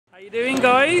How you doing,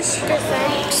 guys? Good,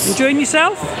 thanks. Enjoying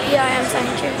yourself? Yeah, I am,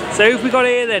 thank you. So who have we got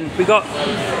here then? We got...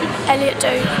 Elliot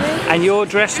Dover. And you're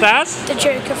dressed as? The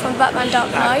Joker from Batman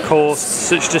Dark Knight. Of course,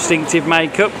 such distinctive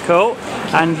makeup, cool.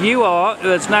 And you are,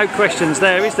 there's no questions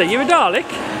there, is there? You're a Dalek?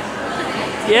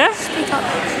 Yeah? Speak up.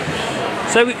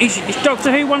 So is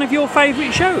Doctor Who one of your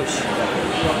favourite shows?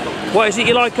 What is it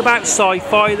you like about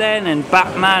sci-fi then, and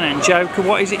Batman and Joker?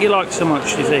 What is it you like so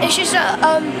much, do you think? It's just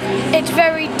it's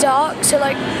very dark, so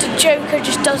like the Joker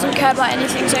just doesn't care about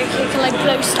anything, so he can like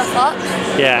blow stuff up.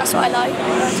 Yeah. That's what I like.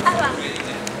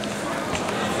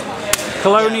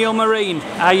 Colonial Marine,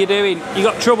 how you doing? You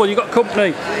got trouble, you got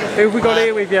company. Who have we got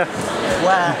here with you?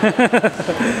 Wow.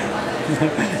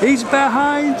 He's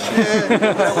behind you.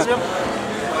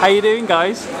 How you doing,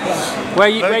 guys? Where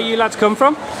you lads come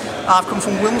from? I've come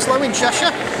from Wilmslow in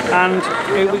Cheshire. And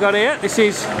who have we got here? This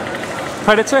is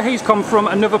Predator. He's come from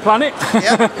another planet.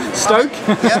 Yep. Stoke.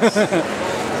 Yes.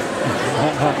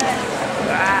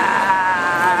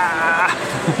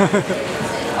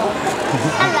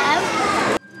 Hello.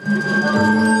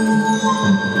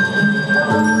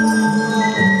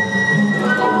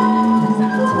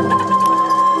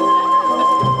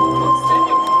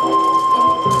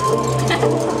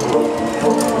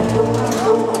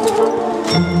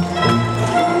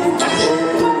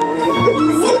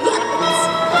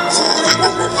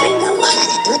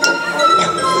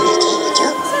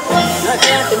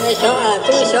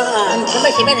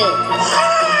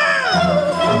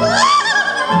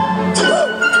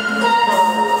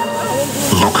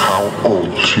 Look how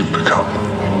old you've become.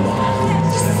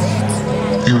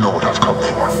 You know what I've come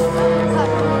for.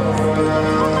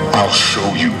 I'll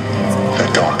show you the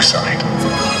dark side.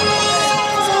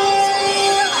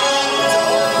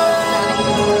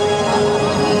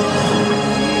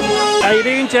 How you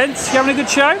doing, gents? You having a good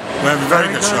show? We're having a very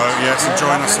good show, yes,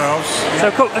 enjoying ourselves. So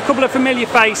a couple of familiar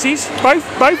faces,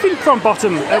 both in from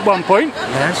Bottom at one point.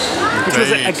 Yes, which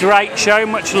was a great show,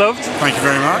 much loved. Thank you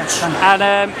very much.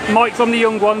 And Mike from the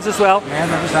Young Ones as well. Yeah,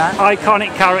 that was that.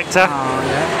 Iconic character. Oh,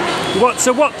 yeah.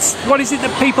 What is it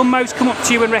that people most come up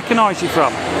to you and recognise you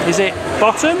from? Is it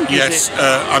Bottom? Yes,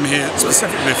 I'm here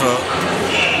specifically for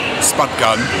Spud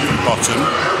Gun from Bottom.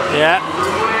 Yeah.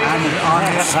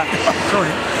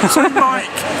 Sorry, Mike.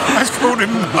 I just called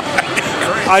him Mike.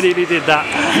 I nearly did that.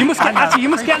 You must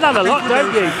get that a lot,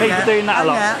 don't you? People doing that a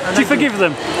lot. Do you forgive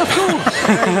them? Of course.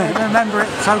 They remember it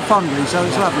so fondly, so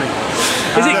it's lovely.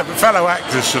 The fellow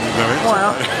actors shouldn't do it.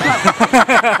 Well,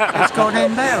 it's gone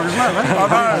in there as well, hasn't it?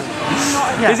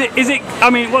 I know. Is it? I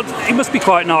mean, it must be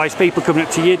quite nice. People coming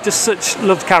up to you, just such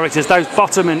loved characters. Those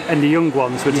Bottom and the Young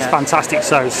Ones were just fantastic.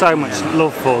 So much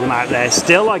love for them out there.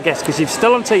 Still, I guess, because you're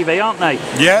still on TV, aren't they?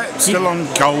 Yeah, still on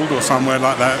Gold or somewhere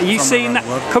like that. Are you seeing that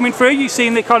coming through? You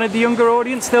seeing the kind of the younger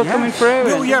audience still coming through?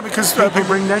 Well, yeah, because people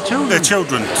bring their children. Their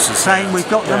children. Saying we've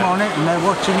got them on it, and they're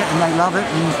watching it, and they love it,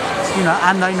 and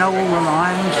and they know all the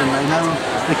lines, and they know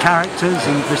the characters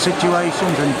and the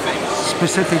situations and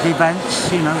specific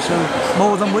events, so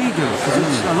more than we do, because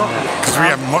it's a lot. Because we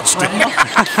haven't watched it.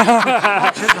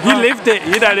 You lived it,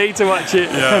 you don't need to watch it.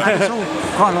 Yeah. And it's all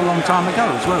quite a long time ago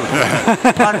as well.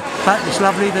 But it's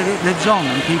lovely that it lives on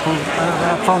and people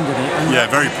are fond of it.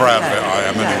 And very proud of it, I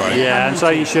am anyway. Yeah, and so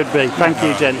you should be. Thank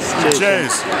you, gents.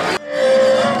 Cheers.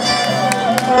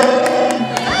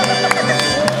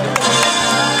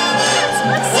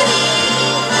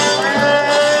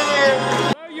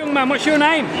 What's your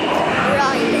name?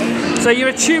 Riley. So you're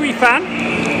a Chewie fan?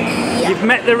 Yeah. You've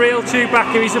met the real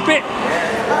Chewbacca. He's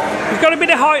got a bit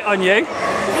of height on you.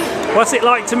 What's it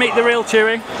like to meet the real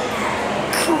Chewie?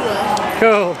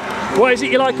 Cool. What is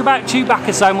it you like about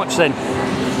Chewbacca so much then?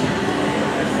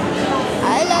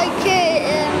 I like it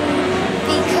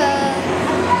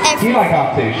because Do you like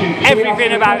R2?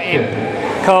 Everything about him.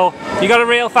 Cool. You got a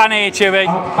real fan here, Chewie.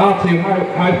 R2,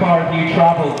 how far have you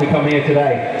travelled to come here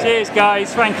today? Cheers,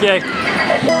 guys. Thank you.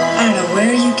 I don't know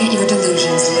where you get your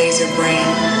delusions, laser brain.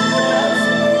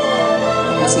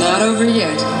 It's not over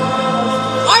yet.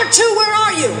 R2, where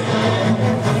are you?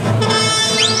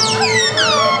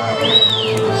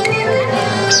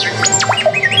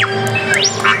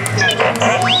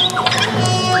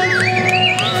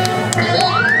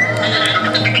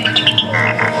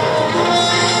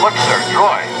 Look, sir,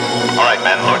 droid. All right,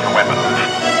 men, load your weapons.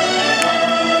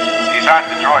 These aren't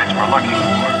the droids we're looking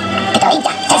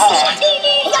for.